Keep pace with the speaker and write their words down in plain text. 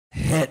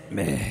Hit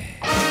me.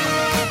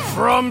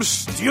 From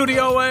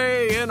Studio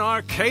A in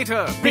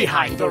Arcata,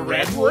 behind the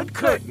redwood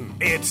curtain,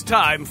 it's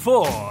time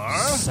for...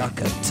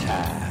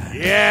 Succotash.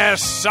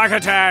 Yes,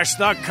 Succotash,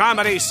 the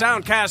comedy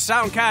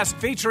soundcast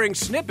featuring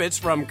snippets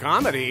from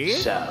comedy.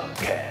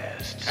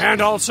 Soundcast.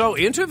 And also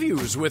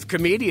interviews with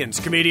comedians,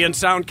 comedian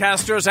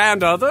soundcasters,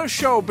 and other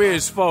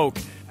showbiz folk.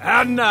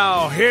 And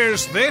now,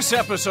 here's this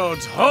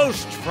episode's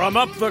host from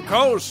up the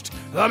coast,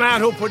 the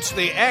man who puts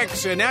the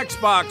X in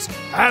Xbox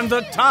and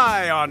the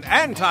tie on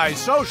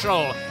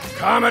antisocial,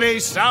 comedy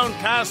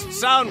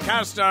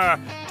soundcaster,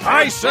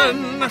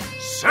 Tyson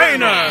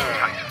Saner.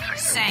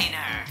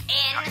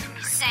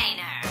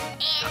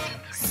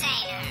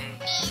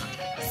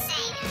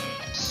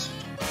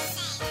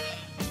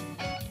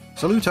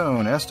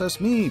 Salutone, estes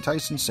me,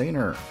 Tyson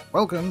Saner.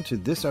 Welcome to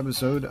this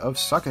episode of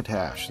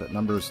Succotash that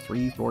numbers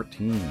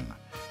 314.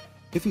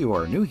 If you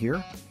are new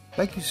here,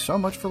 thank you so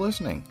much for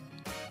listening.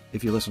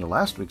 If you listened to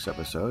last week's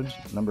episode,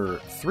 number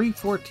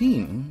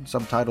 314,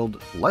 subtitled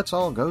Let's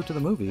All Go to the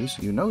Movies,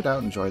 you no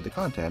doubt enjoyed the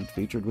content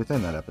featured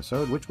within that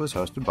episode, which was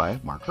hosted by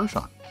Mark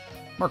Hershon.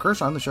 Mark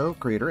Hershon, the show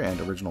creator and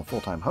original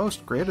full-time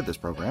host, created this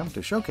program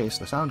to showcase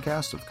the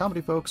soundcasts of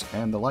comedy folks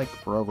and the like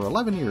for over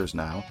 11 years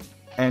now.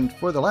 And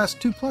for the last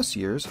 2+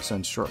 years,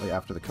 since shortly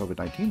after the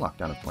COVID-19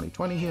 lockdown of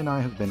 2020, he and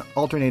I have been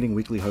alternating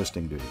weekly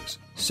hosting duties.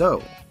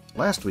 So,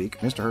 last week,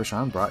 Mr.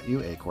 Hershon brought you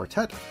a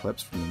quartet of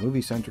clips from the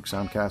movie-centric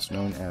soundcast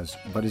known as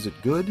But Is It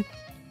Good?,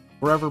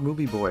 Forever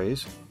Movie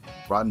Boys,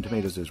 Rotten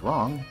Tomatoes Is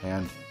Wrong,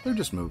 and They're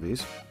Just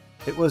Movies.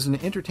 It was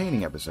an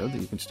entertaining episode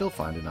that you can still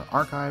find in our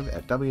archive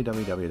at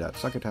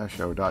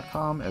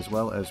www.succotashshow.com, as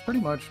well as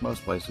pretty much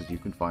most places you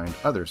can find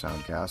other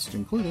soundcasts,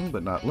 including,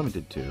 but not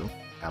limited to,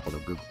 Apple or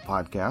Google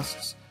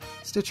Podcasts,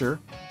 Stitcher,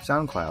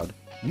 SoundCloud,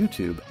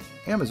 YouTube,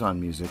 Amazon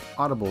Music,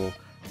 Audible,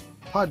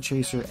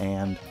 Podchaser,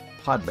 and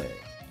Podbay.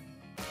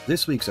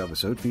 This week's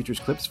episode features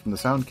clips from the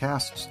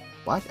soundcasts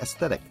Black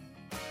Aesthetic,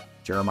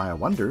 Jeremiah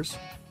Wonders,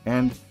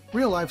 and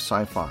Real Life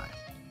Sci-Fi.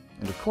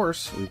 And of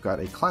course, we've got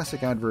a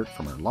classic advert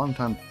from our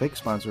longtime fake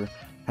sponsor,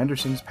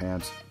 Henderson's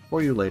Pants,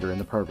 for you later in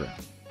the program.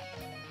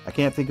 I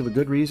can't think of a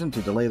good reason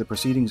to delay the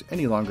proceedings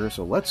any longer,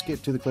 so let's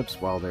get to the clips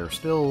while they're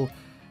still,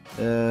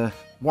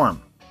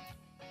 warm.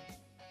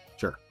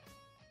 Sure.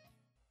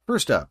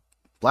 First up,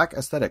 Black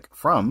Aesthetic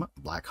from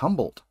Black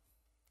Humboldt.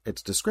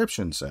 Its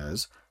description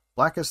says,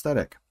 Black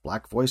Aesthetic,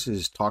 Black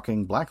voices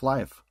talking Black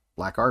life,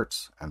 Black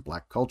arts, and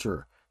Black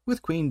culture,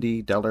 with Queen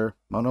D. Deller,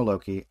 Mona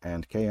Loki,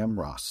 and K.M.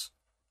 Ross.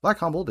 Black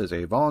Humboldt is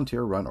a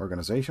volunteer-run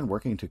organization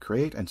working to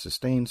create and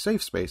sustain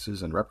safe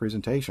spaces and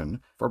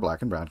representation for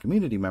Black and Brown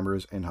community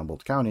members in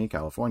Humboldt County,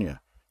 California.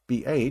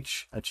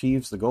 BH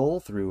achieves the goal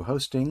through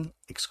hosting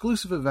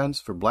exclusive events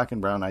for Black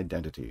and Brown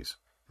identities.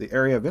 The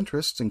area of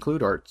interests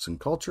include arts and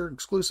culture,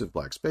 exclusive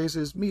Black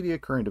spaces, media,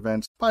 current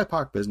events,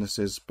 BIPOC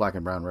businesses, Black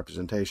and Brown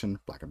representation,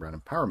 Black and Brown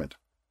empowerment.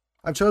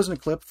 I've chosen a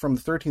clip from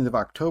the 13th of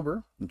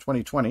October in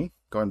 2020,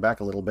 going back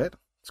a little bit.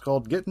 It's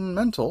called Gettin'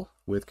 Mental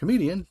with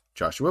comedian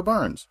Joshua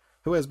Barnes,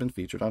 who has been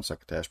featured on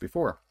Succotash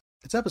before.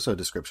 Its episode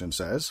description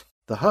says,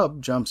 The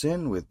Hub jumps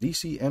in with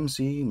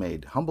DCMC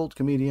made Humboldt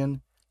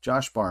comedian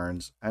Josh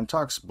Barnes and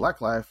talks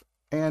Black life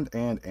and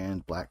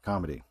Black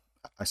comedy.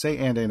 I say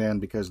and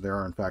because there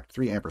are in fact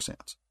 3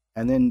 ampersands.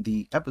 And then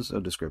the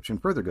episode description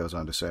further goes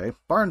on to say,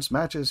 Barnes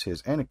matches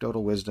his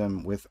anecdotal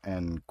wisdom with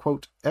an,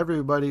 quote,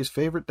 everybody's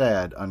favorite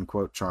dad,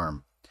 unquote,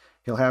 charm.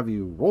 He'll have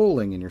you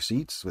rolling in your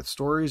seats with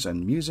stories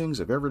and musings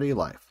of everyday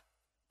life.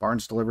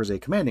 Barnes delivers a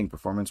commanding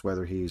performance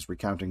whether he's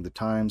recounting the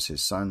times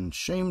his son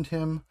shamed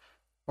him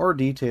or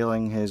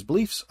detailing his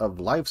beliefs of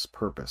life's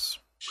purpose.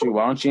 Shoot,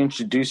 why don't you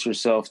introduce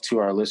yourself to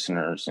our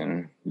listeners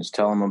and just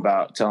tell them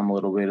a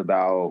little bit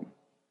about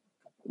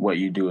what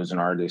you do as an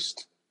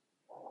artist.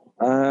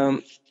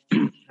 Well,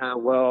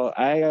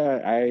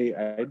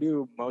 I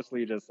do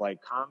mostly just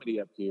like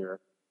comedy up here.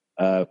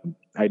 I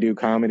do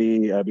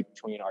comedy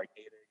between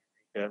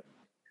Arcata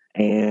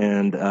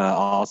and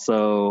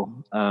also,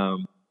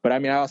 but I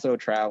mean, I also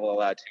travel a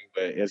lot too,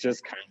 but it's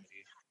just comedy.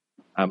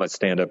 I'm a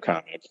stand-up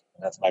comic.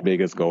 That's my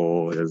biggest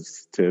goal,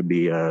 is to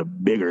be a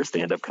bigger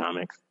stand-up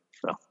comic.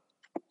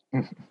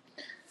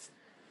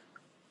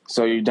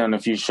 So you've done a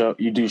few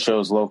you do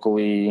shows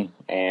locally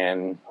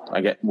and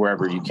I get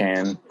wherever you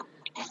can.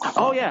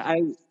 Oh yeah.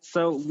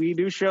 So we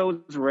do shows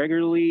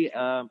regularly.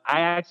 I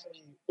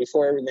actually,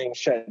 before everything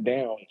shut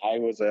down,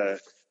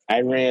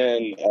 I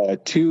ran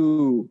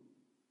 2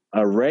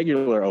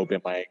 regular open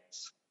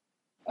mics,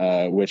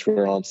 which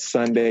were on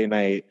Sunday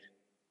night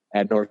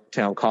at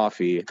Northtown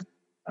Coffee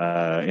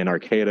in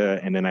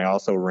Arcata, and then I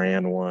also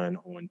ran one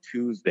on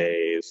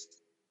Tuesdays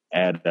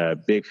at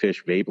Big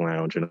Fish Vape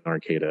Lounge in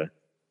Arcata.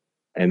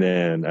 And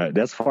then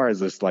as far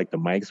as just like the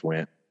mics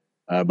went,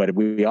 but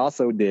I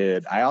also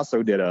did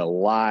a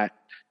lot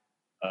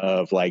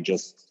of like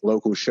just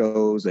local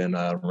shows and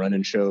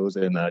running shows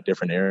in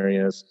different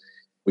areas.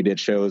 We did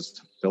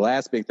shows. The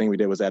last big thing we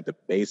did was at the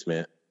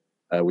basement.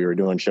 We were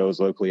doing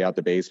shows locally out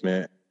the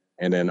basement,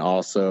 and then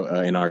also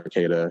in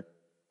Arcata,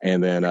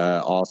 and then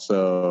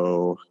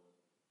also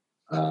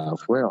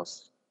where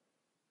else?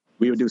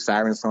 we would do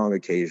Siren Song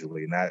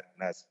occasionally, not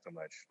so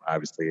much,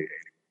 obviously.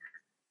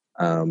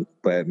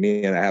 But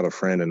me and I have a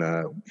friend, and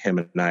him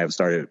and I have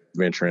started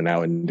venturing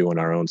out and doing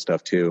our own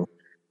stuff too.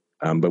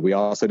 But we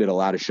also did a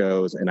lot of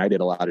shows, and I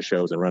did a lot of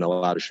shows and run a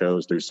lot of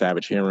shows through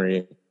Savage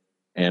Henry,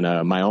 and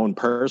my own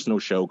personal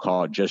show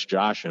called Just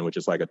Joshin', which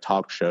is like a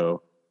talk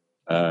show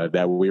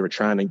that we were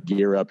trying to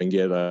gear up and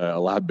get a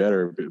lot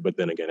better. But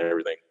then again,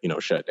 everything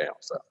shut down.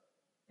 So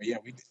yeah,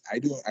 I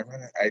do a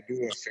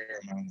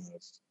fair amount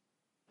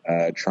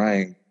of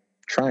trying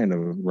to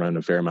run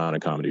a fair amount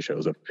of comedy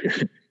shows up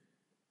here.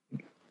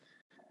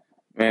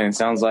 Man, it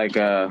sounds like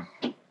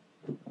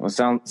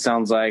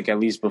sounds like at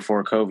least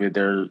before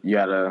COVID, you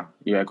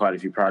had quite a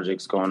few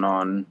projects going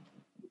on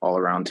all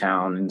around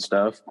town and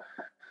stuff.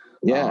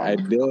 Yeah, I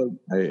did.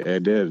 I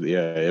did.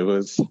 Yeah, it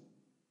was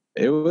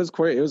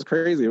crazy.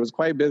 It was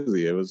quite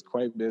busy. And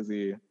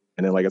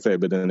then, like I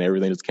said, but then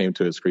everything just came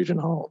to a screeching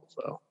halt.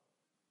 So.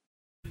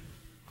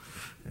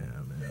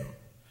 Yeah, man.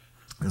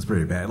 It's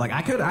pretty bad. Like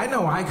I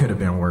know I could have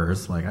been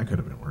worse. Like I could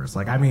have been worse.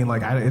 Like, I mean,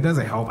 like it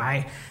doesn't help.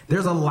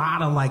 There's a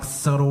lot of like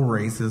subtle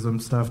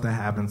racism stuff that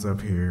happens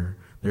up here.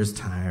 There's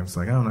times,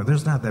 like, I don't know,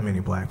 there's not that many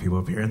black people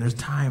up here. And there's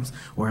times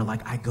where,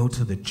 like, I go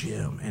to the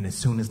gym, and as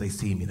soon as they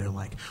see me, they're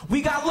like,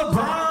 we got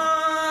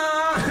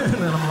LeBron! And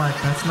then I'm like,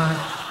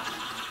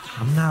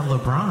 I'm not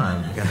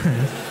LeBron,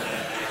 guys.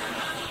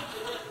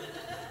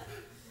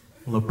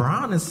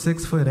 LeBron is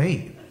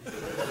 6'8",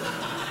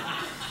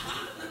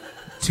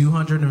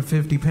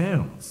 250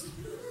 pounds.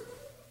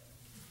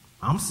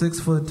 I'm 6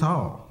 foot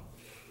tall,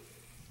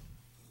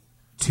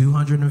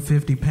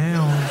 250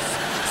 pounds.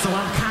 So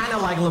I'm kind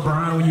of like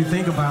LeBron when you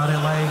think about it,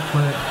 like,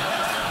 but...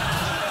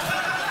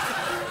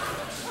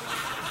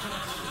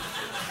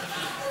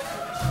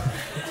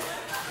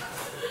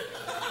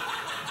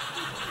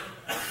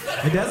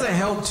 It doesn't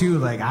help, too.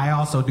 Like, I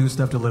also do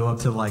stuff to live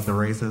up to, like, the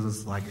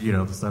racism, like,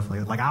 the stuff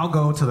like that. Like, I'll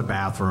go to the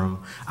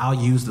bathroom, I'll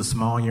use the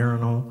small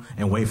urinal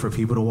and wait for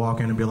people to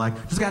walk in and be like,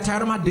 just got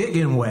tired of my dick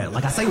getting wet.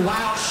 Like, I say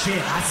wild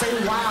shit,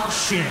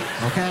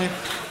 okay?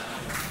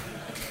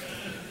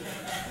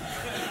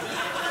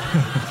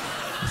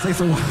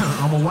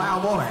 I'm a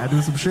wild boy. I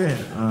do some shit.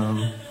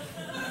 I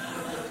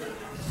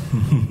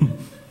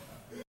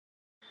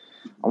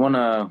want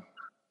to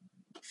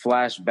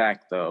flash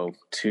back, though,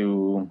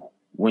 to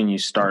when you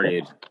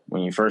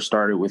first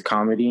started with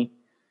comedy.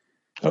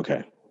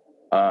 Okay.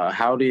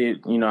 How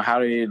did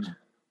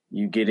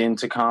you get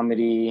into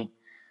comedy?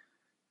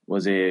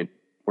 Was it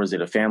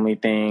a family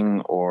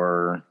thing,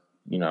 or,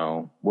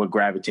 what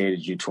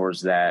gravitated you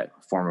towards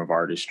that form of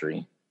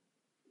artistry?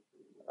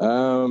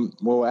 Well,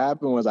 what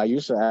happened was I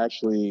used to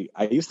actually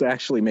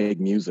make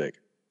music.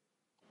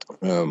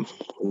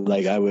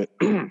 Like I would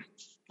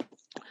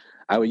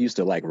used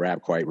to like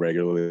rap quite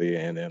regularly,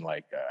 and then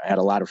like I had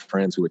a lot of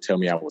friends who would tell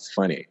me I was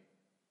funny,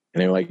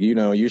 and they were like,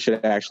 you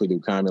should actually do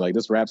comedy. Like,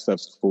 this rap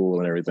stuff's cool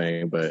and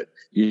everything, but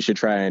you should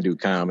try and do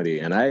comedy.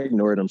 And I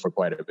ignored them for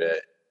quite a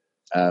bit.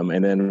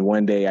 And then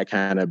one day I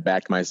kind of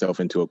backed myself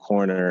into a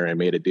corner and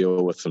made a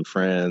deal with some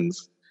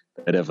friends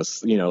that if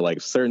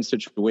like certain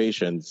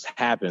situations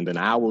happened, then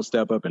I will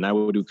step up and I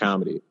will do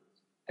comedy.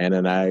 And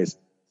then I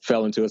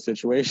fell into a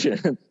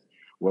situation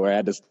where I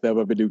had to step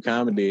up and do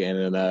comedy,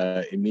 and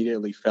then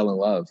immediately fell in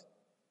love,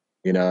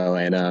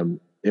 and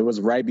it was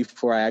right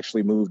before I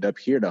actually moved up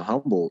here to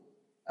Humboldt.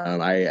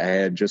 I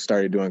had just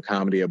started doing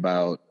comedy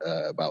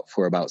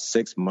for about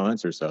 6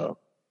 months or so.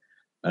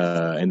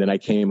 And then I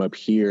came up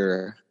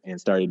here and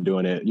started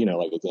doing it,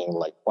 like again,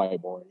 like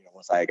quite more,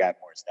 once I got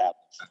more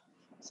established.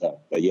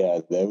 So, but yeah,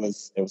 it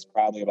was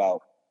probably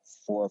about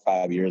 4 or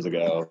 5 years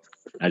ago.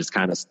 I just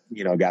kind of,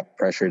 got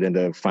pressured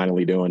into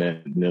finally doing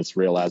it, and just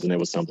realizing it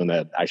was something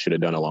that I should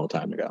have done a long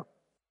time ago.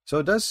 So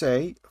it does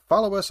say,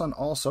 follow us on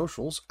all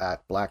socials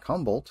at Black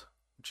Humboldt,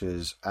 which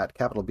is at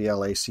capital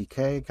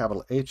BLACK,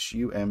 capital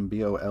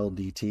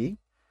HUMBOLDT.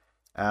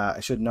 I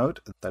should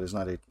note that is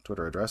not a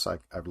Twitter address.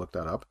 I've looked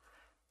that up.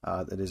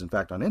 It is, in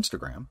fact, on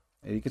Instagram.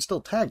 And you can still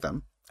tag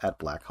them at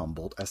Black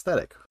Humboldt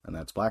Aesthetic. And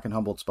that's Black and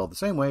Humboldt spelled the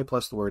same way,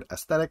 plus the word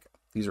aesthetic.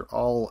 These are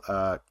all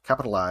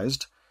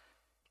capitalized,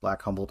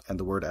 Black Humboldt and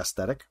the word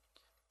aesthetic.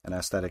 And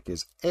aesthetic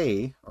is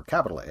A, or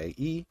capital A,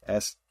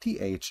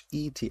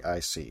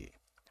 ESTHETIC.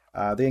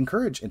 They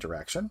encourage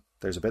interaction.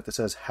 There's a bit that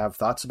says, have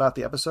thoughts about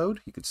the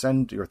episode. You could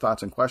send your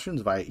thoughts and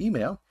questions via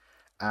email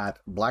at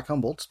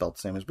blackhumboldt, spelled the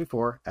same as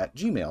before, at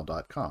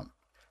gmail.com.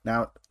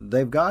 Now,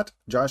 they've got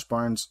Josh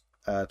Barnes'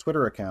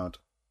 Twitter account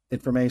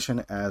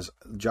information as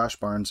Josh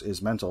Barnes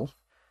is Mental,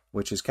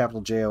 which is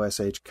capital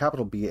JOSH,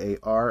 capital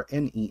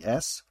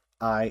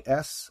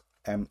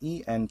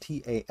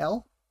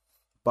BARNESISMENTAL.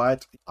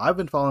 But I've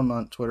been following him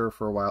on Twitter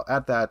for a while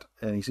at that,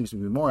 and he seems to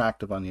be more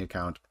active on the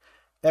account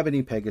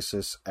Ebony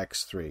Pegasus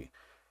X3,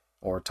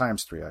 or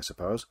times 3, I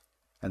suppose.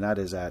 And that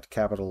is at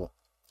capital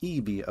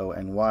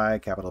EBONY,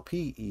 capital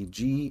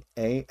PEGASUS,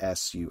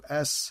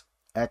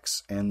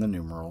 X, and the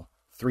numeral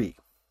 3. You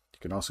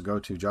can also go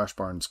to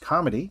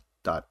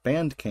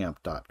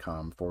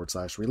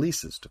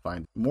joshbarnescomedy.bandcamp.com/releases to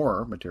find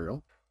more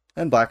material.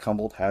 And Black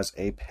Humboldt has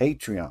a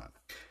Patreon.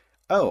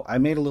 Oh, I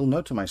made a little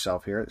note to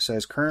myself here. It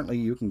says currently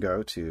you can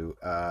go to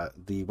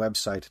the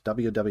website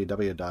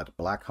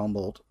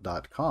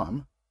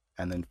www.blackhumboldt.com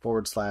and then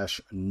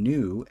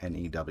 /new,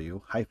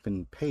 N-E-W,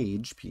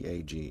 -page,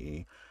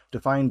 P-A-G-E, to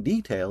find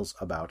details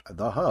about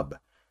the Hub,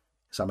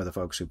 some of the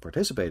folks who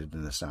participated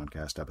in this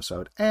Soundcast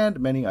episode, and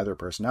many other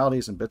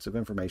personalities and bits of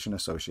information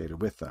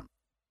associated with them.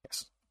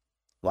 Yes,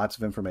 lots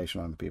of information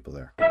on the people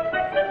there.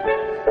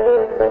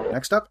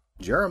 Next up,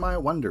 Jeremiah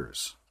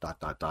Wonders, ...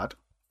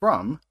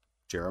 from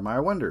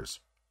Jeremiah Wonders, ...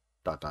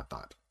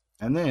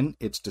 And then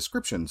its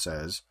description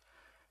says,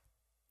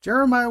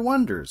 Jeremiah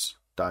Wonders, ...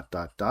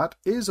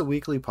 is a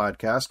weekly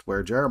podcast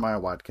where Jeremiah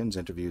Watkins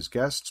interviews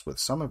guests with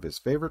some of his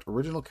favorite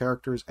original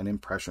characters and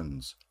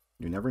impressions.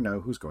 You never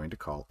know who's going to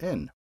call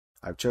in.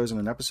 I've chosen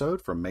an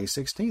episode from May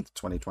 16th,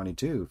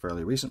 2022,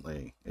 fairly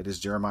recently. It is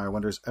Jeremiah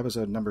Wonders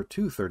episode number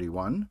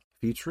 231,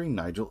 featuring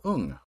Nigel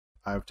Ung.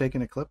 I've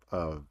taken a clip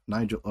of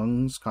Nigel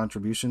Ung's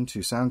contribution to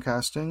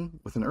soundcasting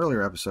with an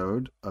earlier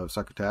episode of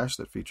Succotash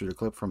that featured a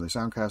clip from the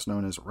soundcast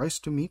known as Rice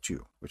to Meet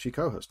You, which he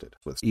co-hosted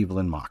with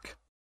Evelyn Mock.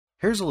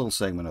 Here's a little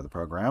segment of the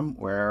program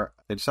where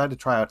they decide to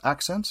try out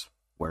accents,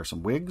 wear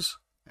some wigs,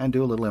 and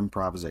do a little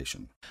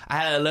improvisation. I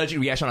had an allergic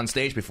reaction on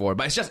stage before,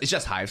 but it's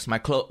just hives. My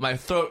throat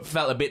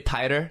felt a bit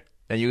tighter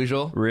than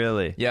usual.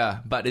 Really? Yeah,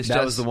 but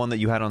that was the one that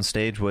you had on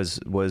stage was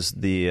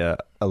the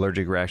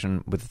allergic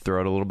reaction with the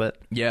throat a little bit?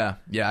 Yeah,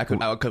 I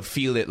could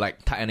feel it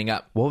like tightening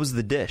up. What was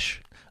the dish?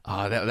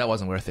 Oh, that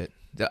wasn't worth it.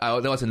 That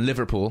was in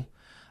Liverpool.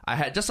 I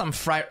had just some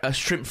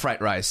shrimp fried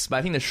rice, but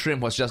I think the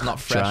shrimp was just not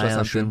fresh or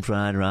something. Shrimp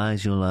fried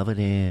rice, you'll love it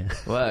here.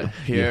 What?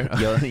 Here?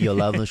 You'll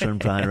love the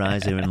shrimp fried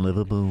rice here in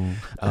Liverpool.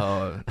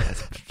 Oh,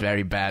 that's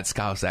very bad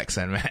Scouse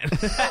accent, man.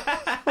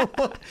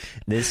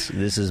 This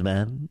is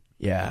bad?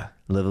 Yeah.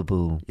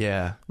 Liverpool.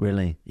 Yeah.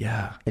 Really?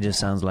 Yeah. It just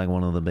sounds like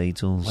one of the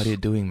Beatles. What are you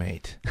doing,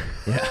 mate?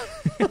 Yeah.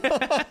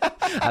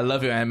 I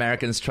love it when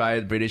Americans try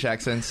British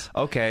accents.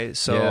 Okay,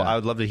 so Yeah. I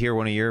would love to hear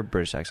one of your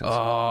British accents.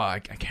 Oh, I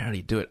can't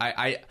really do it.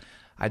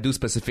 I do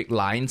specific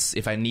lines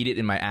if I need it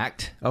in my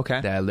act.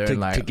 Okay. That I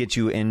learn to get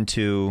you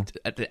into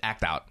to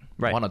act out.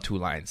 Right. 1 or 2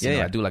 lines. Yeah, You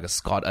know, yeah. I do like a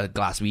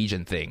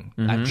Glaswegian thing.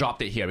 I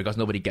dropped it here because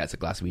nobody gets a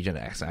Glaswegian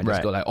accent. I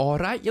just go like, all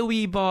right, you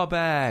wee ball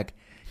bag.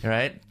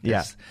 Right?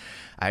 Yeah.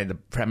 The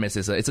premise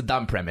is it's a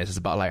dumb premise. It's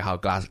about like how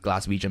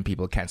Glaswegian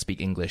people can't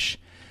speak English.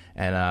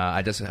 And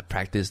I just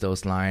practice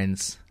those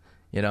lines,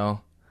 you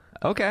know.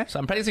 Okay. So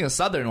I'm practicing a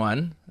southern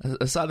one,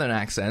 a southern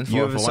accent for,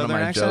 You have a for one of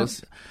southern my accent?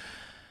 jokes.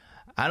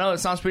 I know it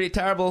sounds pretty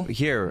terrible.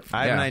 Here, I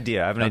have Yeah. an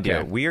idea.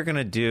 Okay. We are going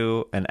to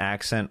do an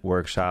accent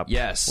workshop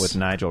Yes. with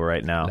Nigel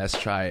right now. Let's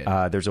try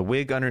it. There's a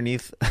wig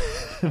underneath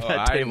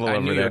that I table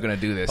over knew there. you were going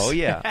to do this. Oh,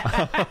 yeah.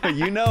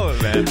 You know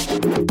it, man.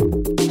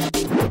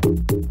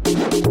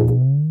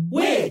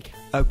 Wig!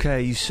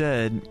 Okay, you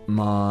said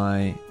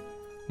my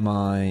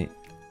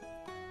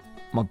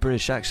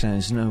British accent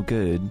is no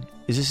good.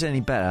 Is this any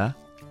better?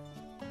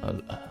 A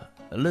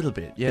little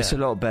bit, yeah. It's a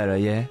lot better,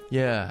 yeah?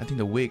 Yeah, I think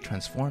the wig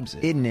transforms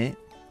it. Isn't it?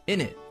 In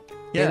it.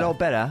 Yeah. Yeah. A lot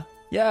better?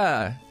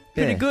 Yeah.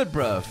 Pretty Yeah. good,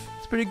 bruv.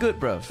 It's pretty good,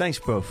 bruv. Thanks,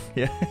 bruv.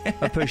 Yeah. I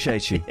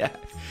appreciate you. Yeah.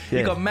 Yeah.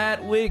 You got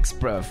mad wigs,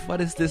 bruv.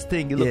 What is this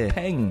thing? You look Yeah.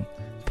 peng.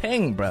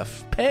 Peng, bruv.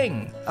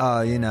 Peng.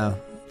 You know,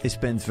 it's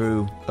been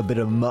through a bit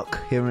of muck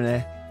here and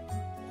there.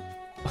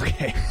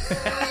 Okay.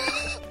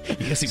 You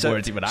can see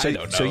words even I don't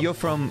know. So you're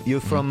from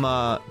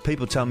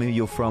people tell me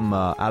you're from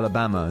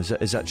Alabama.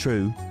 Is that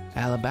true?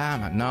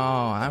 Alabama.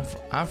 No,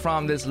 I'm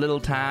from this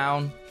little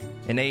town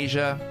in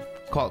Asia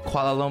called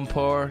Kuala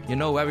Lumpur. You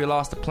know where we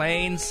lost the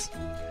planes?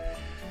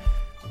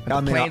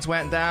 When the planes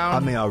went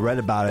down? I read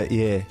about it,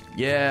 yeah.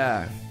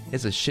 Yeah,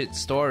 it's a shit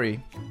story.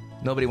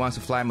 Nobody wants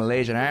to fly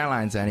Malaysian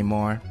Airlines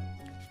anymore.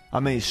 I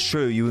mean, it's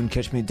true. You wouldn't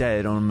catch me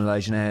dead on a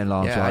Malaysian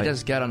Airlines Yeah, flight. I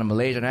just get on a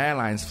Malaysian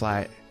Airlines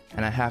flight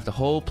and I have the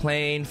whole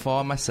plane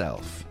for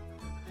myself.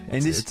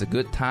 It's a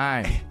good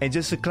time. And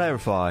just to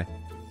clarify,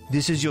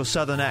 this is your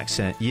southern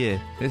accent, yeah.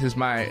 This is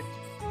my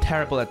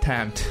terrible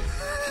attempt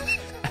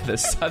at a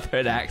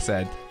southern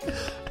accent.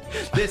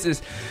 This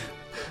is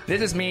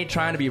me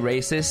trying to be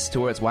racist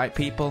towards white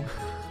people.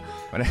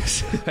 When I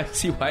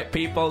see white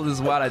people, this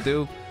is what I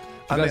do.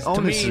 Because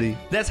honestly, to me,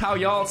 that's how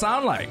y'all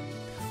sound like.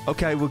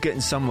 Okay, we're getting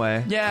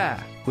somewhere.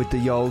 Yeah. With the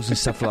yols and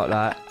stuff like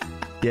that.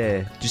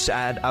 Yeah. Just to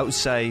add, I would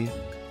say,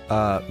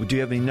 do you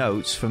have any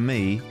notes for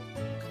me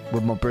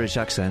with my British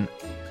accent?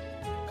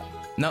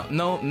 No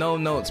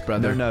notes,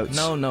 brother. No notes.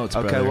 No notes,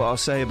 brother. Okay, what I'll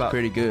say about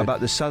pretty good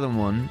about the southern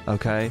one.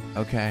 Okay.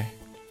 Okay.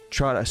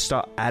 Try to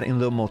start adding a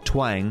little more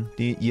twang.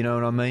 Do you know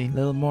what I mean? A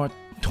little more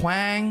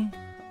twang.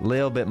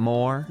 Little bit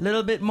more.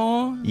 Little bit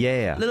more.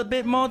 Yeah. Little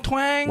bit more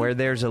twang. Where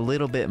there's a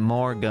little bit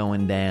more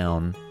going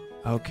down.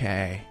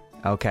 Okay.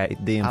 Okay.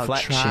 The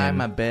inflection. I'll try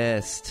my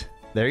best.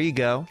 There you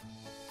go.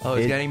 Oh,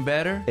 it's getting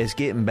better? It's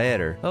getting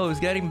better. Oh, it's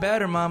getting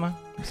better, mama.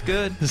 It's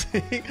good.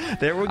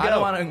 There we go. I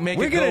don't want to make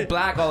it go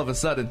black all of a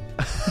sudden.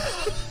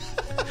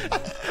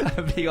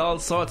 I'm being all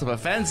sorts of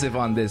offensive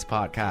on this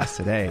podcast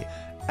today.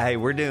 Hey,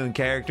 we're doing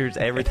characters.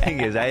 Everything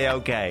is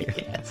A-okay.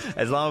 Yes.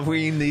 As long as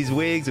we're in these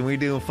wigs and we're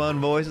doing fun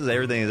voices,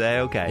 everything is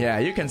A-okay. Yeah,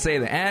 you can say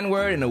the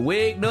N-word in a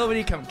wig.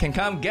 Nobody can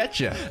come get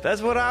you.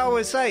 That's what I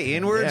always say.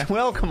 N-words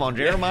welcome on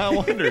Jeremiah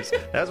Wonders.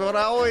 That's what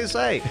I always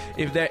say.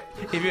 If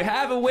you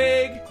have a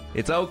wig,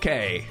 it's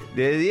okay.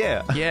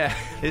 Yeah. Yeah.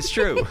 It's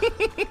true.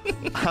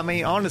 I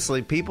mean,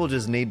 honestly, people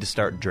just need to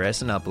start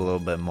dressing up a little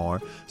bit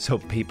more so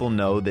people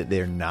know that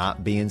they're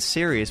not being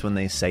serious when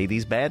they say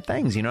these bad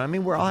things. You know what I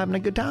mean? We're all having a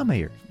good time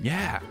here.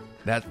 Yeah,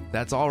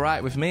 that's all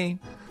right with me.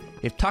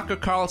 If Tucker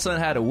Carlson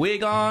had a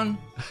wig on,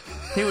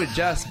 he would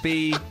just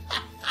be...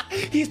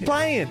 He's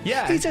playing.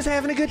 Yeah. He's just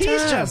having a good time.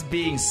 He's just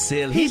being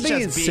silly. He's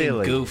being just being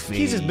silly. Goofy.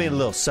 He's just being a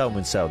little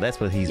so-and-so. That's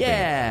what he's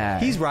Yeah.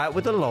 being. He's right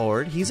with the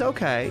Lord. He's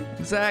okay.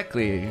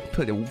 Exactly.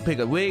 Pick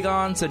a wig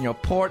on, sit on your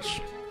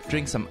porch,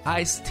 drink some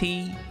iced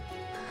tea.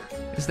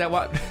 Is that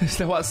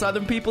what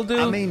Southern people do?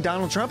 I mean,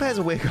 Donald Trump has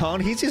a wig on.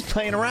 He's just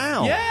playing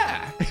around.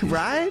 Yeah.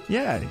 Right?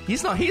 Yeah.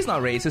 He's not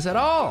racist at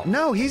all.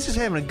 No, he's just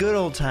having a good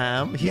old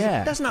time.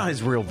 That's not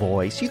his real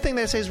voice. You think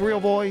that's his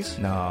real voice?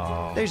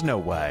 No. There's no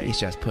way.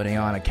 He's just putting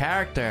on a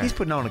character. He's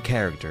putting on a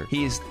character.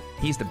 He's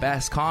the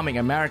best comic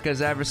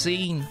America's ever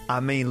seen. I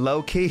mean,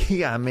 low key. He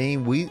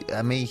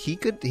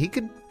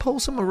could pull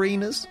some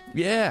arenas.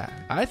 Yeah,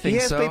 I think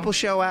so. He has people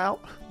show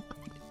out.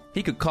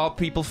 He could call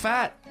people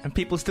fat, and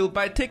people still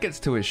buy tickets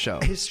to his show.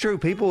 It's true.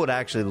 People would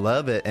actually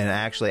love it and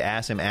actually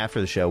ask him after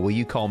the show, will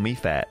you call me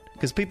fat?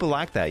 Because people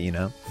like that, you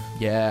know?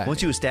 Yeah.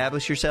 Once you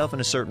establish yourself in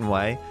a certain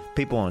way,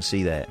 people want to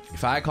see that.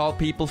 If I call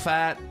people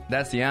fat,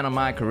 that's the end of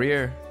my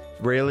career.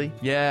 Really?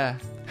 Yeah.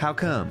 How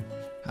come?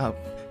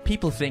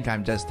 People think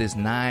I'm just this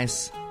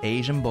nice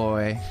Asian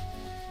boy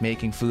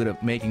making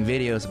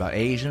videos about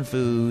Asian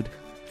food.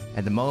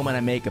 And the moment I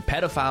make a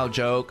pedophile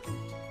joke,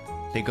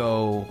 they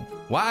go,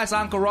 why is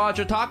Uncle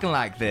Roger talking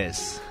like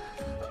this?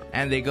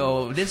 And they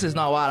go, this is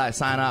not what I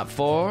signed up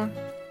for.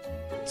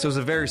 So it's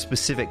a very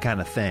specific kind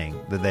of thing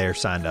that they're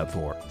signed up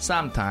for.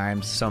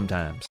 Sometimes. So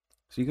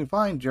you can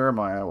find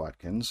Jeremiah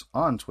Watkins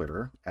on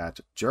Twitter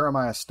at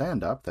Jeremiah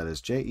Standup. That is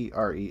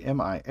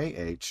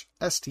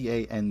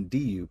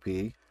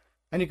JeremiahStandup.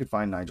 And you can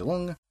find Nigel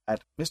Ung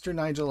at Mr.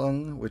 Nigel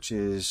Ung, which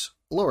is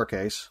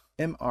lowercase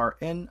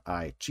MRNIGELNG.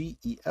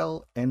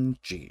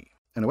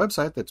 And a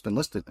website that's been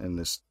listed in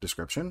this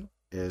description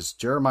is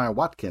Jeremiah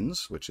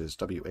Watkins, which is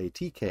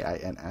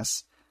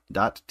WATKINS.TV.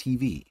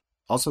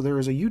 Also, there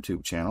is a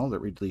YouTube channel that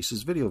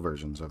releases video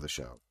versions of the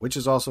show, which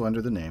is also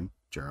under the name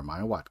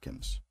Jeremiah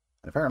Watkins.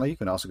 And apparently, you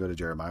can also go to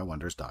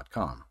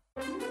JeremiahWonders.com.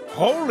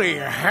 Holy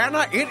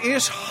Hannah, it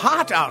is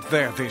hot out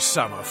there this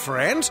summer,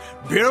 friends.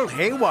 Bill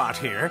Haywatt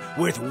here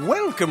with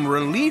welcome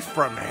relief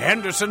from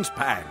Henderson's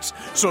Pants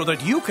so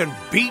that you can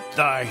beat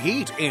the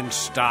heat in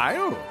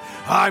style.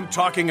 I'm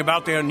talking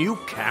about their new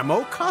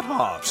camo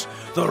cutoffs,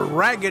 the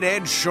ragged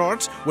edge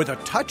shorts with a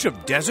touch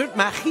of desert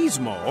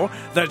machismo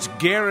that's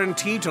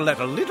guaranteed to let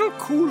a little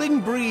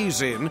cooling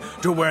breeze in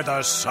to where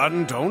the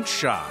sun don't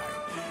shine.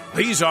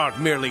 These aren't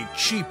merely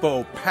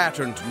cheapo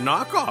patterned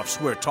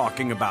knockoffs we're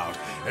talking about.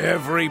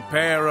 Every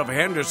pair of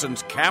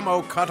Henderson's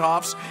camo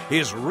cutoffs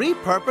is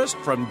repurposed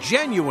from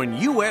genuine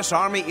U.S.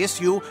 Army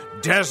issue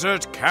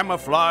desert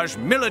camouflage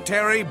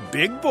military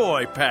big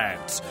boy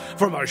pants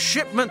from a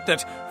shipment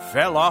that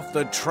fell off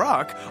the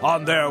truck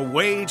on their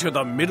way to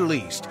the Middle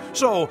East.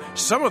 So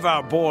some of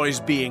our boys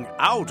being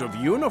out of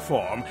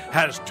uniform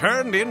has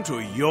turned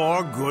into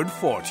your good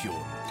fortune.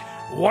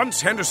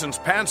 Once Henderson's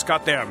Pants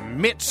got their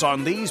mitts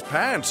on these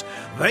pants,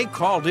 they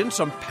called in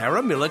some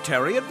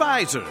paramilitary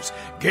advisors,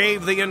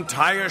 gave the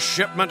entire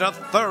shipment a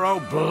thorough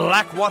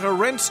blackwater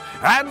rinse,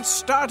 and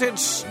started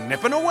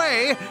snipping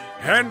away.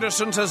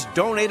 Henderson's has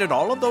donated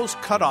all of those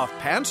cut-off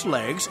pants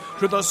legs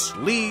to the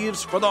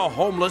Sleeves for the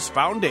Homeless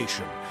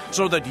Foundation,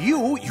 so that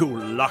you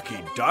lucky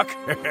duck,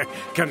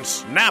 can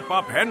snap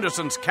up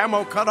Henderson's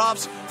camo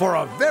cutoffs for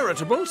a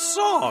veritable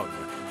song.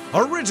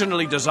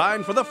 Originally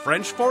designed for the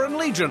French Foreign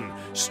Legion,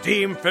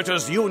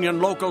 Steamfitters Union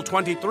Local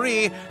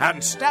 23,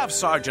 and Staff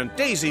Sergeant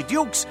Daisy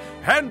Dukes,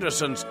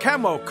 Henderson's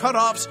camo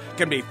cutoffs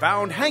can be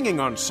found hanging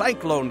on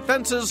cyclone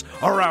fences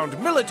around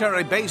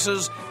military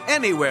bases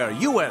anywhere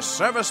U.S.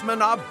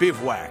 servicemen are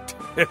bivouacked.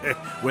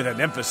 With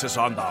an emphasis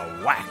on the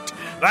whacked.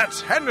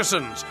 That's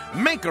Henderson's,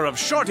 maker of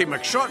Shorty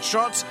McShort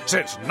shorts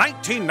since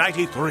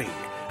 1993.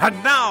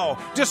 And now,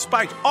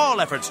 despite all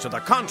efforts to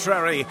the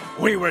contrary,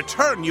 we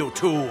return you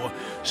to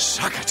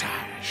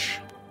Succotash.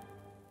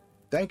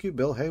 Thank you,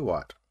 Bill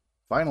Haywatt.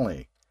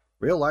 Finally,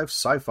 real-life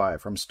sci-fi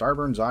from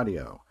Starburns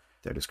Audio.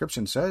 Their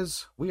description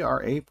says, we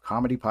are a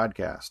comedy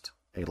podcast,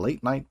 a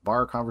late-night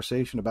bar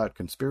conversation about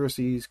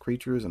conspiracies,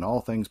 creatures, and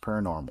all things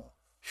paranormal.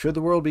 Should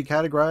the world be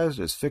categorized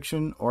as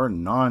fiction or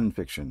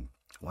non-fiction?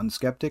 One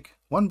skeptic,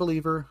 one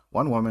believer,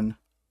 one woman,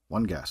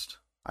 one guest.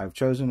 I've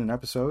chosen an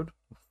episode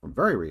from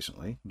very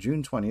recently,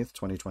 June 20th,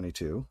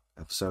 2022,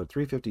 episode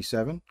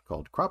 357,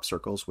 called Crop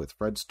Circles with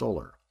Fred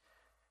Stoller.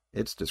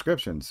 Its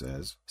description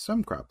says,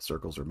 some crop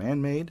circles are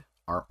man-made.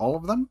 Are all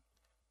of them?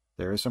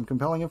 There is some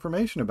compelling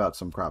information about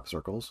some crop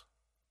circles.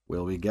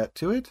 Will we get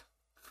to it?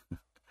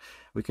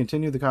 We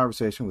continue the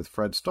conversation with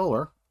Fred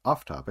Stoller,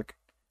 off topic,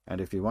 and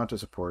if you want to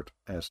support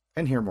us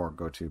and hear more,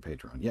 go to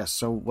Patreon. Yes,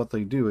 so what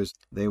they do is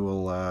they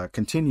will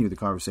continue the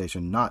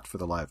conversation not for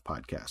the live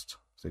podcast.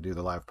 So they do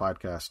the live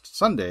podcast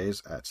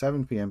Sundays at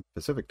 7 p.m.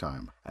 Pacific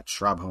Time at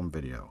Schraub Home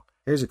Video.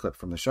 Here's a clip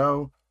from the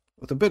show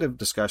with a bit of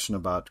discussion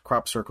about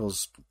crop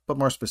circles, but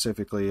more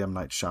specifically M.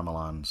 Night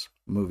Shyamalan's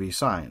movie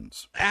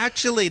Signs.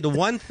 Actually, the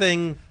one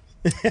thing,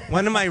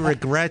 one of my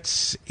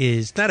regrets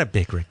is not a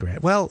big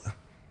regret. Well,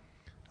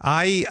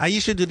 I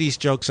used to do these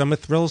jokes. I'm a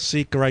thrill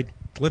seeker. I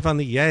live on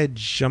the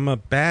edge. I'm a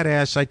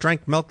badass. I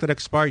drank milk that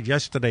expired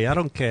yesterday. I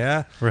don't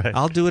care. Right.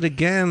 I'll do it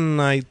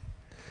again. I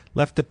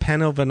left the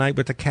pen overnight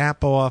with the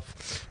cap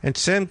off. And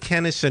Sam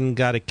Kinison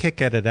got a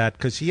kick out of that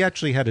because he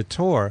actually had a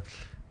tour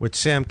with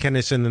Sam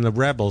Kinison and the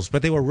Rebels.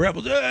 But they were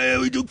rebels. Hey,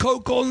 we do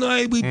coke all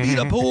night. We beat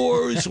up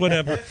whores,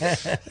 whatever.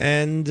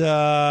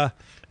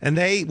 And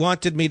they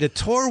wanted me to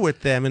tour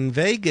with them in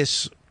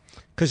Vegas.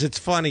 Because it's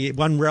funny,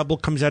 one rebel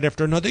comes out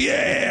after another.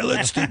 Yeah,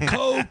 let's do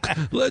coke.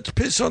 Let's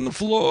piss on the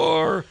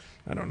floor.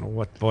 I don't know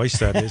what voice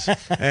that is.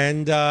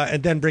 And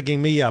then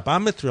bringing me up.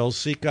 I'm a thrill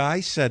seeker.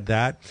 I said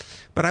that.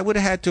 But I would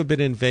have had to have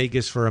been in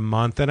Vegas for a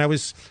month. And I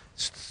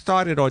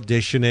started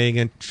auditioning.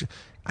 And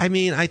I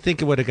mean, I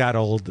think it would have got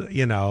old,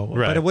 you know.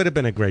 Right. But it would have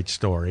been a great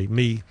story.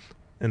 Me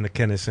and the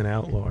Kinison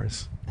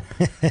Outlaws.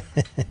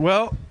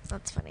 Well,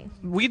 That's funny.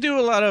 we do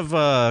a lot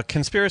of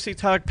conspiracy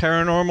talk,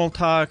 paranormal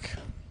talk,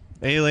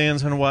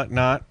 aliens and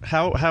whatnot.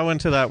 How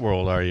into that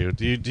world are you?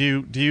 Do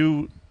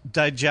you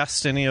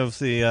digest any of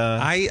the?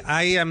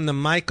 I am the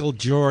Michael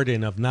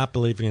Jordan of not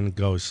believing in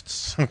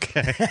ghosts.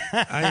 Okay.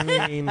 I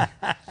mean,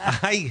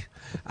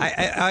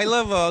 I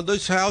love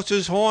this house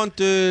is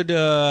haunted.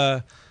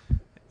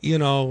 You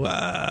know,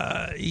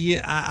 I'm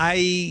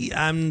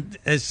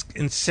as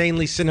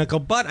insanely cynical,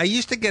 but I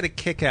used to get a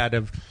kick out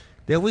of.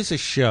 There was a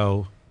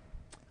show.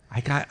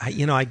 I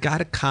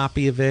got a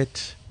copy of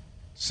it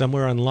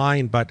somewhere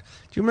online. But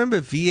do you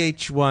remember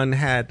VH1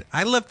 had?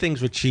 I love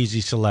things with cheesy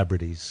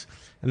celebrities,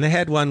 and they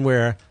had one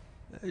where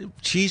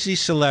cheesy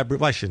celebrity.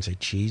 Well, I shouldn't say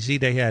cheesy.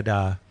 They had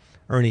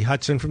Ernie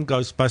Hudson from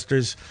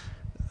Ghostbusters.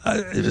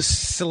 It was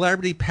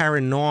Celebrity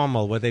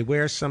Paranormal, where they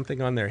wear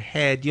something on their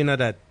head. You know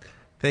that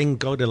thing,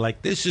 go to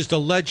like, this is the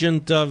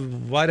legend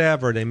of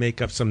whatever. They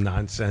make up some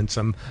nonsense.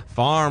 Some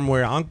farm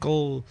where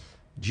Uncle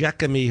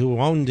Jecamy, who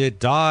owned it,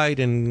 died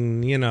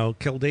and, you know,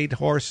 killed 8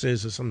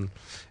 horses or something.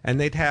 And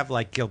they'd have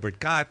like Gilbert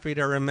Gottfried,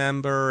 I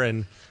remember,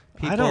 and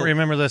people. I don't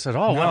remember this at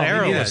all. What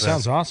era was this?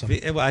 Sounds awesome.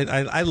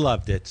 I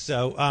loved it.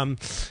 So,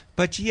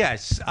 but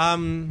yes,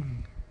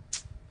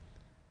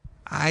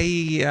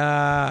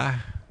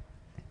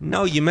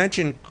 no, you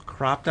mentioned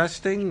crop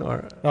dusting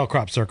or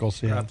crop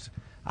circles. Yeah,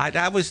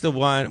 that was the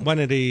one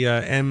of the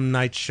M.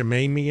 Night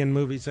Shyamalan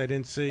movies I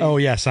didn't see. Oh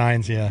yeah,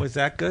 Signs. Yeah, was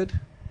that good?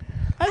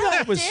 I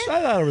thought it was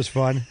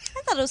fun.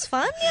 I thought it was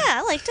fun. Yeah,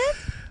 I liked it.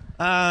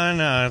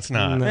 No, it's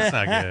not. It's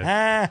not good.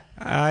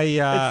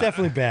 It's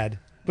definitely bad,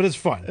 but it's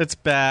fun. It's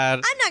bad.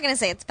 I'm not going to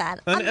say it's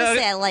bad. I'm going to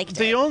say I liked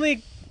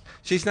it.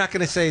 She's not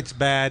going to say it's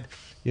bad.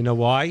 You know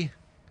why?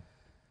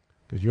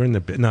 Because you're in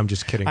the... No, I'm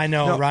just kidding. I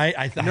know, right?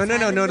 No.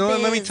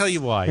 Let me tell you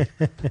why.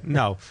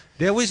 No.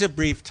 There was a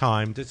brief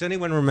time. Does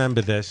anyone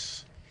remember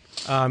this?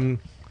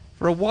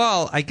 For a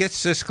while, I guess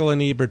Siskel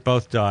and Ebert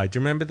both died. Do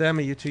you remember them?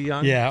 Are you too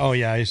young? Yeah. Oh,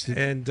 yeah. I used to...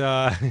 And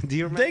do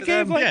you remember They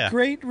gave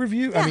great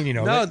review. I mean, you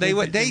know... No,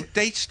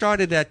 they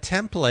started that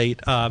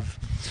template of...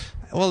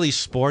 all these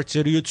sports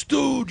idiots,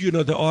 dude, you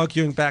know, they're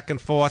arguing back and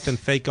forth and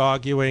fake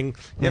arguing.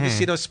 You ever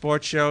see those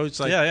sports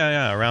shows? Like,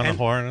 yeah, around the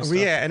horn and stuff.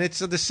 Yeah, and it's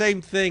the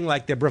same thing,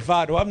 like the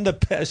bravado. I'm the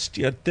best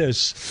at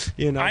this,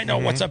 you know. I know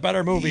what's a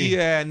better movie.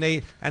 Yeah,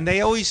 and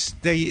they always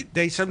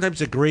they sometimes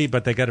agree,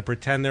 but they got to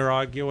pretend they're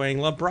arguing.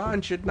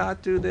 LeBron should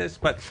not do this,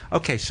 but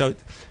okay. So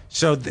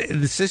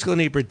the Siskel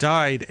and Ebert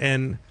died,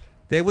 and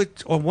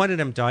one of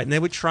them died, and they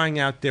were trying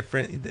out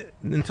different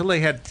until they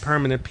had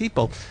permanent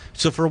people.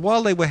 So for a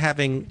while, they were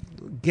having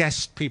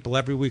guest people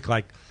every week,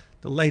 like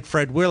the late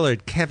Fred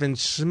Willard, Kevin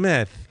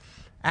Smith,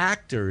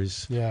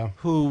 actors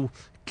who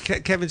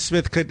Kevin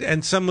Smith could,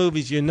 and some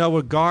movies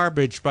were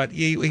garbage, but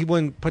he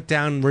wouldn't put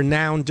down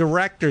renowned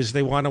directors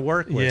they want to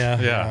work with.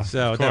 Yeah.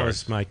 So that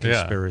was my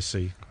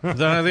conspiracy.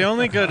 The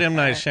only good M.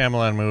 Night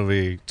Shyamalan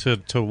movie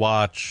to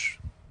watch,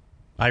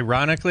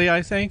 ironically,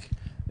 I think,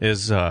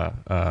 is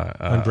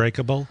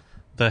Unbreakable.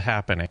 The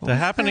Happening. The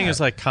Happening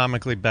is like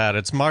comically bad.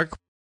 It's Mark.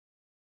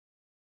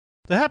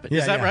 The Happening.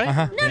 Is that right?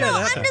 No,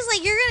 I'm just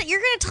like, you're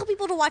gonna tell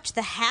people to watch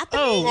The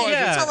Happening? Oh, or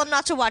yeah. tell them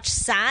not to watch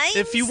Signs?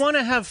 If you want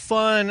to have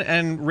fun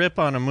and rip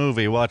on a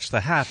movie, watch The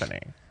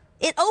Happening.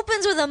 It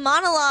opens with a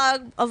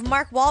monologue of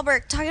Mark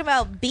Wahlberg talking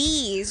about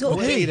bees.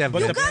 Wait, you guys, we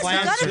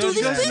gotta do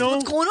these bees.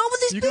 What's going on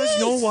with these bees? You guys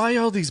know why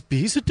all these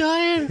bees are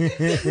dying?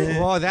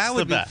 Well, that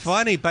would be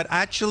funny, but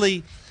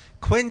actually,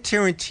 Quentin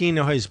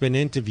Tarantino has been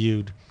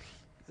interviewed.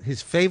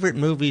 His favorite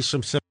movies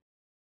from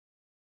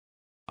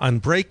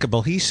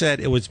Unbreakable, he said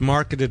it was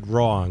marketed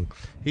wrong.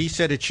 He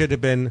said it should have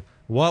been,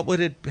 what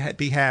would it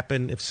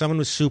happen if someone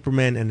was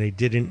Superman and they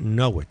didn't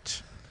know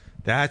it?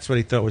 That's what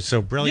he thought was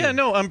so brilliant. Yeah,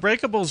 no,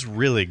 Unbreakable's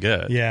really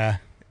good. Yeah.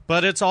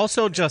 But it's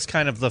also just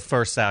kind of the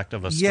first act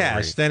of a story.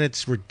 Yes, then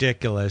it's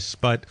ridiculous.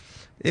 But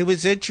it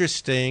was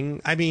interesting.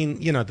 I mean,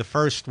 the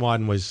first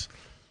one was,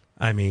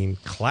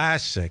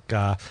 classic.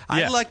 I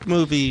like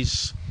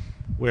movies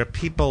where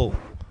people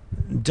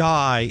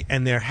die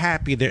and they're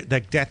happy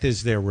that death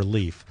is their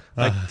relief.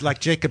 Like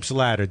Jacob's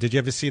Ladder. Did you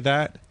ever see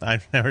that?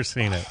 I've never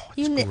seen it.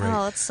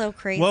 It's so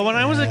crazy. Well, when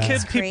I was a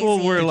kid,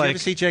 people were Did like... you ever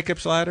see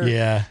Jacob's Ladder?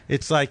 Yeah.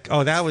 It's like,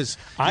 that was...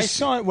 I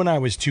saw it when I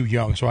was too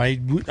young, so I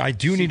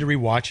do need to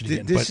rewatch it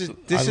again. This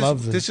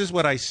is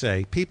what I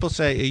say. People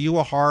say, are you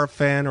a horror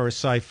fan or a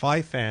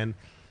sci-fi fan?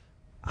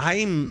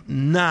 I'm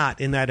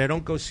not in that. I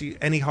don't go see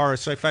any horror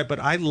sci-fi, but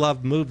I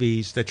love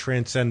movies that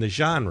transcend the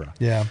genre.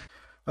 Yeah.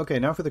 Okay,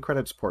 now for the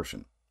credits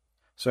portion.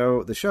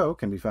 So the show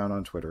can be found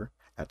on Twitter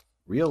at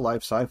Real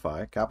Life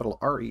Sci-Fi, capital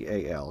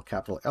REAL,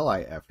 capital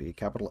LIFE,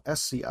 capital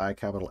SCI,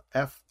 capital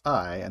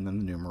FI, and then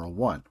the numeral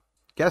 1.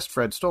 Guest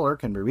Fred Stoller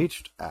can be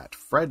reached at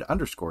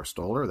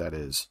Fred_Stoller, that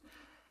is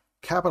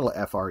capital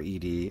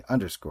FRED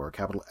 _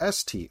 capital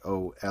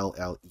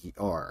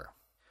STOLLER.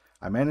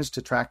 I managed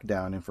to track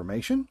down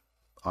information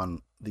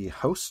on the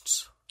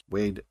hosts,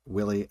 Wade,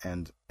 Willie,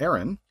 and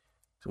Aaron.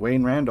 So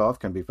Wayne Randolph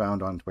can be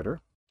found on Twitter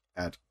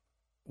at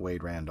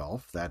Wade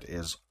Randolph, that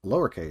is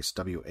lowercase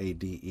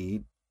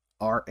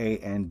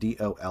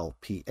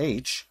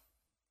WADERANDOLPH.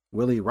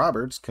 Willie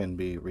Roberts can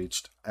be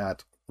reached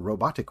at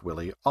Robotic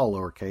Willie, all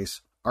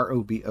lowercase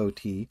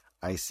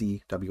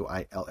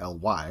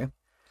ROBOTICWILLY.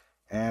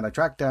 And I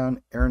tracked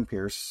down Erin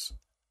Pierce,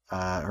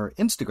 her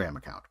Instagram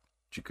account,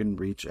 which you can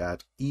reach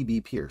at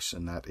EB Pierce,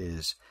 and that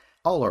is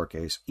all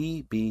lowercase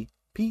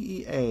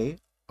EBPEARCE.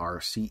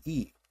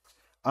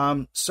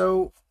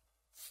 So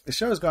the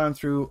show has gone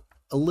through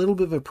a little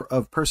bit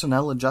of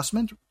personnel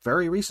adjustment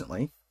very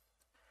recently.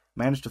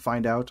 Managed to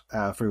find out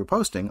through a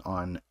posting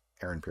on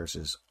Erin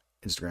Pierce's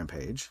Instagram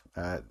page.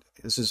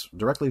 This is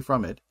directly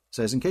from it. It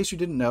says, in case you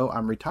didn't know,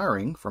 I'm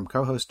retiring from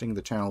co-hosting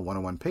the Channel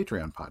 101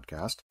 Patreon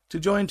podcast to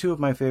join two of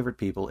my favorite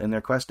people in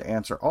their quest to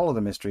answer all of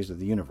the mysteries of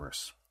the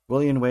universe.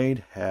 Willie and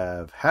Wade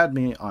have had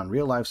me on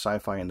Real Life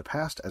Sci-Fi in the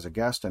past as a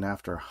guest, and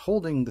after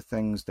holding the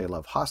things they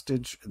love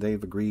hostage,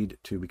 they've agreed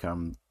to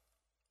become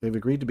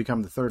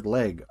the third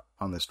leg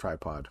on this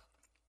tripod.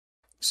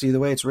 See, the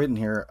way it's written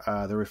here,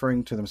 they're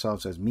referring to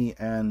themselves as me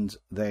and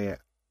they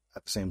at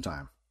the same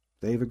time.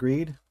 They've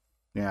agreed?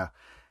 Yeah.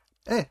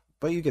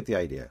 But you get the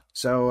idea.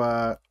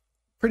 So,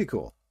 pretty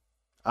cool.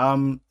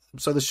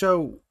 So the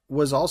show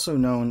was also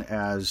known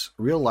as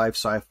Real Life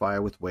Sci-Fi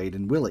with Wade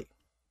and Willie,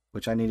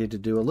 which I needed to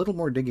do a little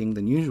more digging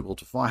than usual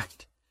to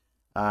find.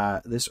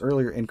 This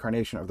earlier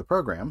incarnation of the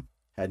program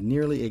had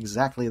nearly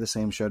exactly the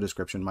same show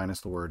description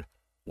minus the word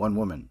one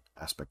woman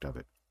aspect of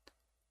it.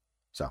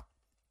 So,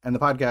 and the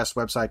podcast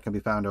website can be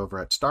found over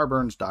at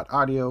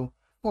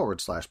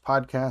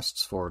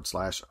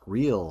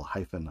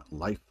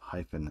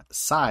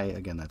starburns.audio/podcast/real-life-sci.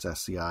 Again, that's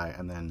SCI,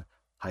 and then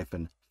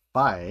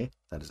 -fi,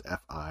 that is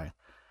FI,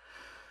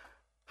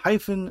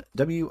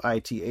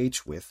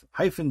 -WITH with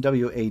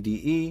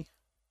 -WADE,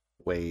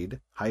 Wade,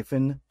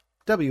 -WILLY,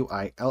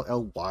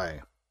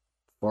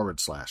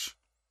 /.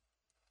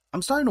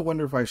 I'm starting to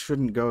wonder if I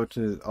shouldn't go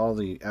to all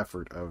the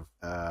effort of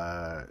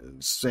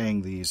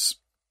saying these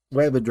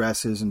web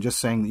addresses and just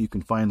saying that you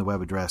can find the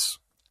web address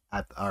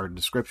at our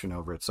description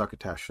over at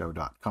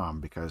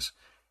succotashshow.com, because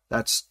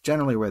that's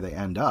generally where they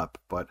end up,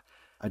 but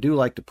I do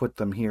like to put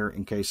them here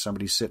in case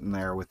somebody's sitting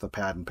there with a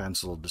pad and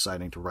pencil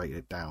deciding to write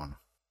it down.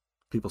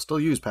 People still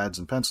use pads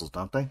and pencils,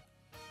 don't they?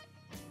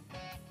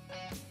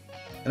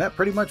 And that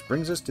pretty much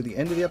brings us to the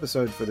end of the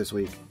episode for this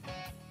week.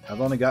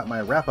 I've only got my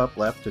wrap-up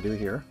left to do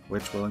here,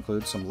 which will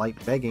include some light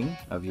begging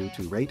of you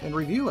to rate and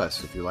review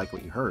us if you like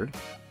what you heard.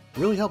 It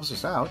really helps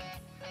us out.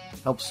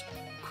 Helps,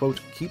 quote,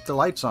 keep the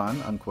lights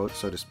on, unquote,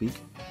 so to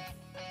speak.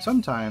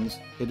 Sometimes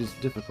it is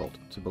difficult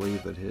to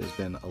believe that it has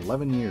been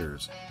 11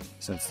 years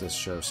since this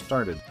show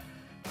started.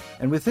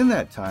 And within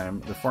that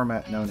time, the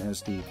format known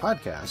as the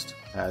podcast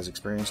has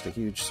experienced a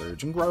huge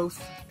surge in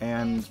growth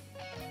and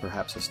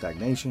perhaps a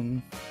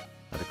stagnation,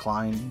 a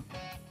decline,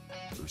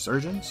 a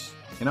resurgence.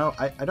 You know,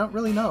 I don't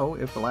really know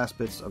if the last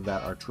bits of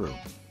that are true.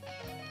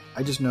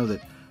 I just know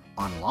that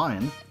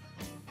online,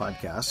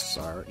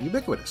 podcasts are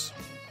ubiquitous.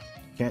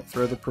 Can't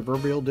throw the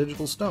proverbial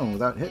digital stone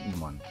without hitting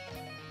one.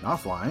 And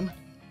offline,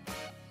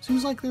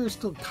 seems like they're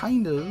still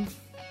kind of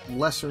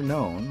lesser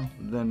known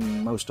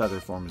than most other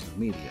forms of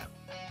media.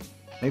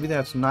 Maybe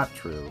that's not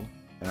true,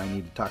 and I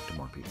need to talk to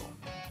more people.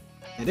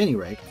 At any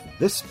rate,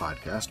 this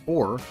podcast,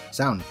 or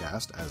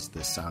Soundcast, as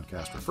this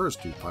Soundcast refers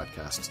to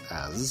podcasts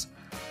as,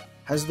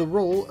 has the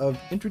role of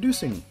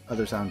introducing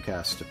other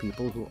Soundcasts to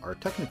people who are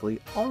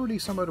technically already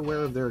somewhat aware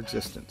of their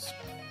existence.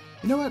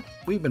 You know what?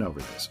 We've been over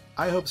this.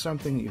 I hope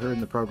something that you heard in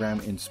the program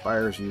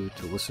inspires you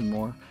to listen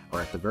more, or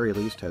at the very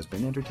least has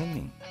been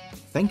entertaining.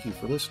 Thank you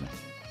for listening.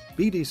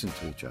 Be decent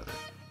to each other.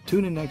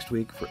 Tune in next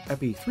week for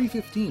Epi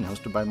 315,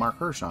 hosted by Mark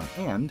Hershon,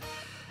 and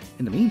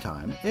in the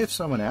meantime, if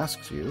someone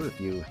asks you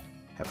if you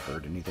have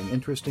heard anything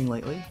interesting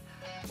lately,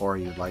 or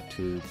you'd like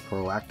to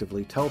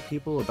proactively tell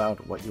people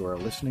about what you are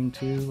listening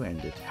to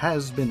and it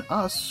has been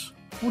us,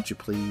 won't you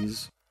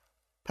please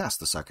pass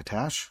the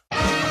succotash.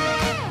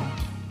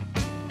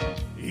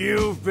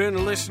 You've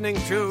been listening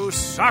to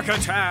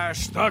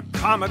Succotash, the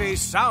comedy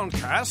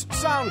soundcast,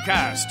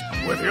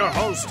 with your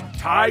host,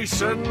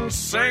 Tyson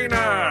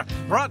Saner.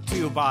 Brought to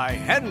you by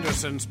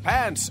Henderson's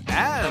Pants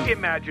and...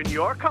 Imagine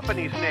your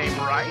company's name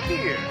right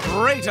here.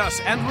 Rate us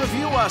and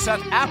review us at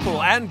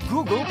Apple and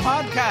Google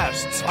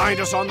Podcasts.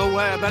 Find us on the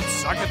web at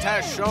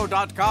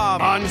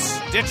succotashshow.com, on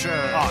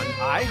Stitcher, on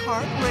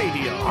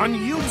iHeartRadio, on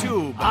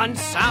YouTube, on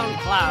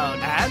SoundCloud,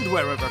 and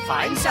wherever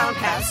fine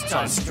soundcasts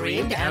are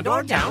streamed and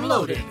or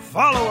downloaded.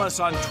 Follow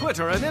us on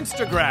Twitter and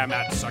Instagram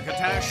at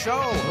Succotash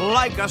Show.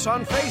 Like us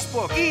on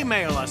Facebook.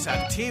 Email us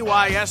at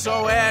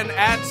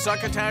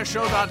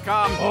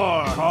tyson@succotashshow.com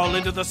or call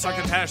into the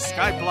Succotash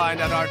Skype line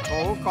at our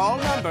toll call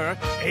number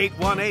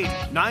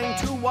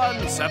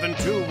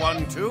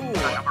 818-921-7212.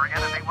 That number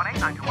again is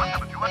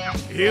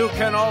 818-921-7212. You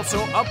can also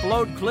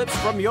upload clips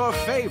from your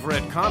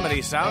favorite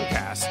comedy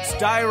soundcasts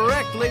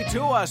directly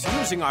to us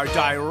using our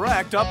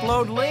direct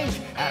upload link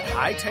at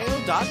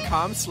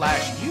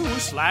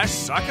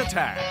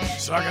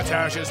hightail.com/u/succotash.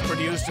 Succotash is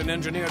produced and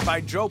engineered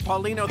by Joe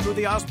Paulino through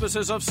the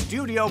auspices of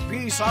Studio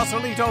P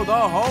Sausalito, the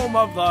home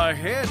of the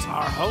hit.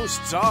 Our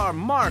hosts are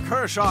Mark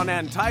Hershon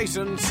and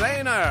Tyson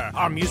Saner.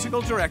 Our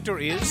musical director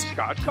is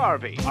Scott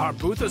Carvey. Our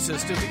booth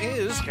assistant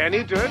is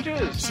Kenny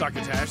Durges.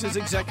 Succotash is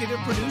executive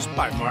produced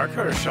by Mark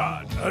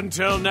Hershon.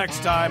 Until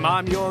next time,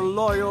 I'm your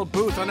loyal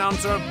booth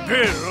announcer,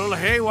 Bill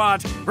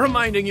Haywatt,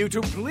 reminding you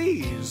to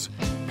please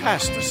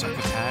pass the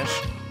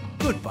succotash.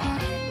 Goodbye.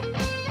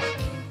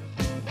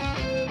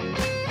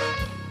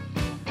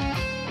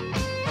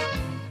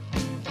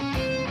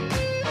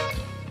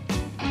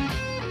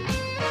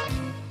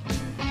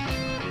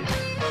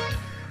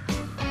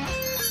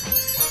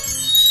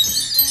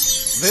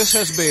 This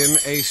has been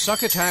a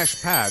Succotash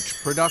Patch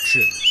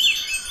production.